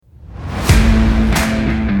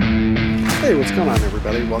Hey, what's going on,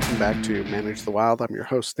 everybody? Welcome back to Manage the Wild. I'm your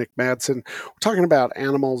host, Nick Madsen. We're talking about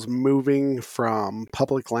animals moving from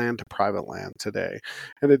public land to private land today.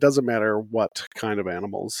 And it doesn't matter what kind of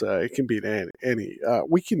animals, it can be any.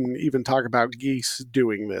 We can even talk about geese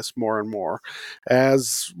doing this more and more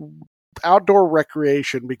as outdoor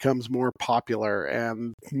recreation becomes more popular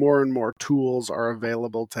and more tools are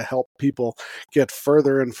available to help people get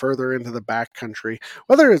further and further into the backcountry.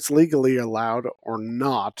 Whether it's legally allowed or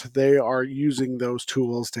not, they are using those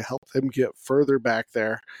tools to help them get further back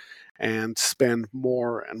there and spend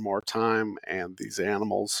more and more time, and these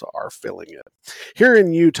animals are filling it. Here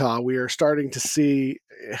in Utah, we are starting to see,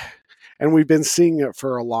 and we've been seeing it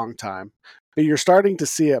for a long time, but you're starting to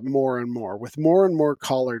see it more and more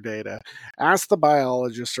collar data. Ask the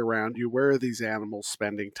biologists around you, where are these animals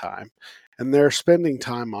spending time? And they're spending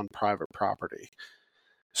time on private property.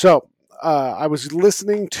 So I was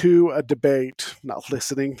listening to a debate, not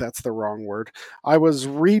listening, that's the wrong word. I was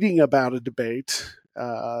reading about a debate.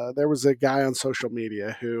 There was a guy on social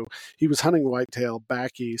media who he was hunting whitetail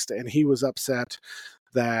back east, and he was upset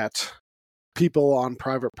that people on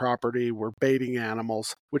private property were baiting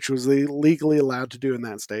animals, which was legally allowed to do in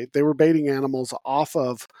that state. They were baiting animals off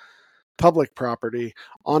of public property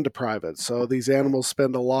onto private. So these animals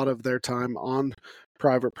spend a lot of their time on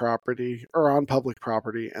private property or on public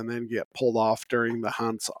property and then get pulled off during the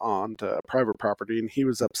hunts on private property. And he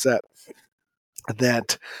was upset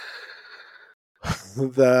that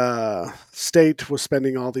the state was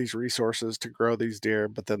spending all these resources to grow these deer,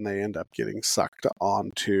 but then they end up getting sucked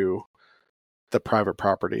onto the private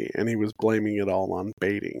property, and he was blaming it all on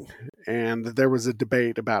baiting. And there was a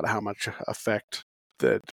debate about how much effect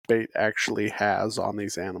that bait actually has on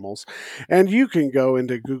these animals. And you can go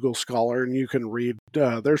into Google Scholar and you can read,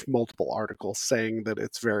 there's multiple articles saying that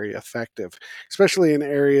it's very effective, especially in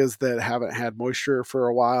areas that haven't had moisture for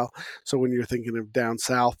a while. So when you're thinking of down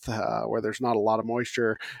south where there's not a lot of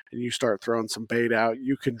moisture and you start throwing some bait out,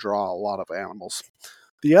 you can draw a lot of animals.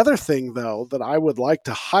 The other thing, though, that I would like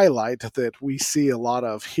to highlight that we see a lot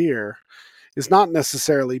of here is not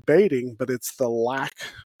necessarily baiting, but it's the lack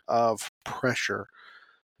of pressure.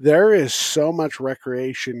 There is so much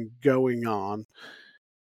recreation going on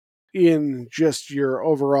in just your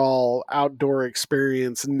overall outdoor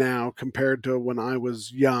experience now compared to when I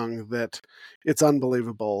was young that it's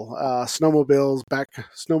unbelievable. Snowmobillers,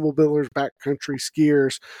 backcountry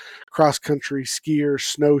skiers, cross-country skiers,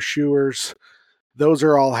 snowshoers, those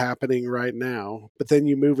are all happening right now. But then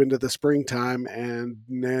you move into the springtime and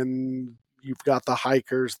then you've got the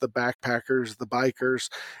hikers, the backpackers, the bikers,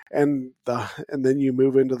 and then you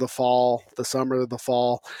move into the fall, the summer, the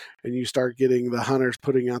fall, and you start getting the hunters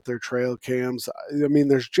putting out their trail cams. I mean,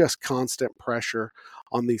 there's just constant pressure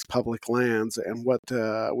on these public lands, and what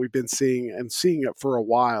we've been seeing it for a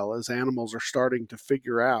while as animals are starting to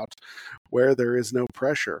figure out where there is no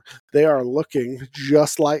pressure. They are looking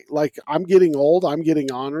just like I'm getting old, I'm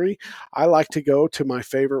getting ornery. I like to go to my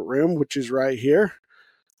favorite room, which is right here.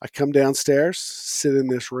 I come downstairs, sit in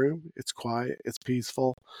this room. It's quiet, it's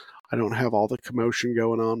peaceful. I don't have all the commotion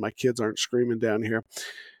going on. My kids aren't screaming down here.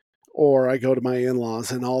 Or I go to my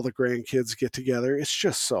in-laws and all the grandkids get together. It's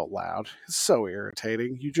just so loud. It's so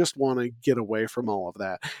irritating. You just want to get away from all of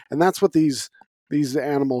that. And that's what these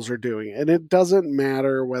animals are doing. And it doesn't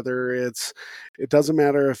matter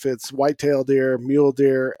if it's whitetail deer, mule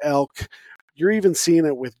deer, elk. You're even seeing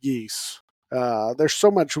it with geese. There's so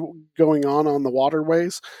much going on the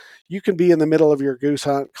waterways. You can be in the middle of your goose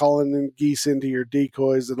hunt, calling in geese into your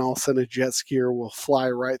decoys, and all of a sudden a jet skier will fly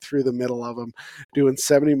right through the middle of them, doing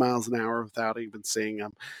 70 miles an hour without even seeing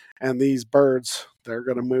them. And these birds, they're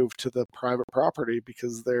going to move to the private property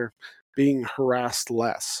because they're being harassed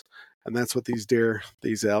less. And that's what these deer,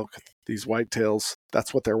 these elk, these whitetails,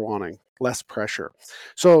 that's what they're wanting. Less pressure.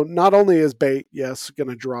 So not only is bait, yes, going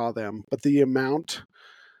to draw them, but the amount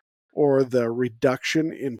or the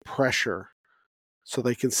reduction in pressure so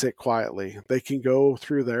they can sit quietly. They can go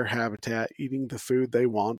through their habitat, eating the food they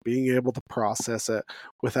want, being able to process it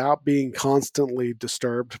without being constantly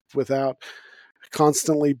disturbed, without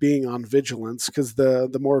constantly being on vigilance, because the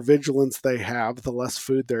more vigilance they have, the less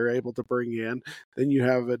food they're able to bring in. Then you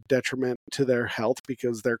have a detriment to their health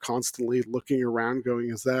because they're constantly looking around going,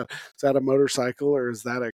 is that a motorcycle or is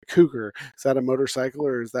that a cougar? Is that a motorcycle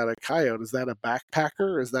or is that a coyote? Is that a backpacker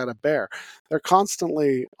or is that a bear? They're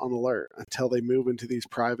constantly on alert until they move into these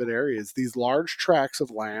private areas. These large tracts of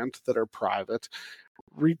land that are private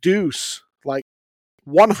reduce like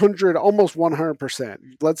 100, almost 100%.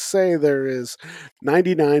 Let's say there is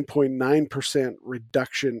 99.9%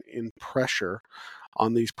 reduction in pressure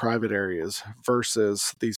on these private areas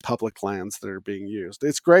versus these public lands that are being used.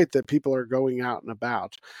 It's great that people are going out and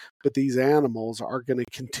about, but these animals are going to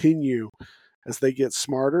continue as they get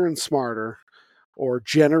smarter and smarter or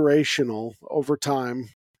generational over time.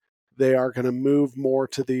 They are going to move more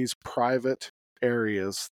to these private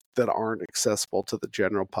areas that aren't accessible to the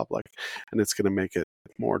general public, and it's going to make it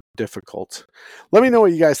more difficult. Let me know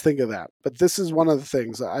what you guys think of that. But this is one of the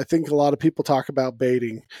things. I think a lot of people talk about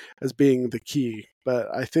baiting as being the key,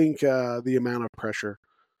 but I think the amount of pressure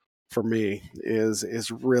for me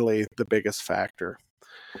is really the biggest factor.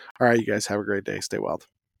 All right, you guys have a great day. Stay wild.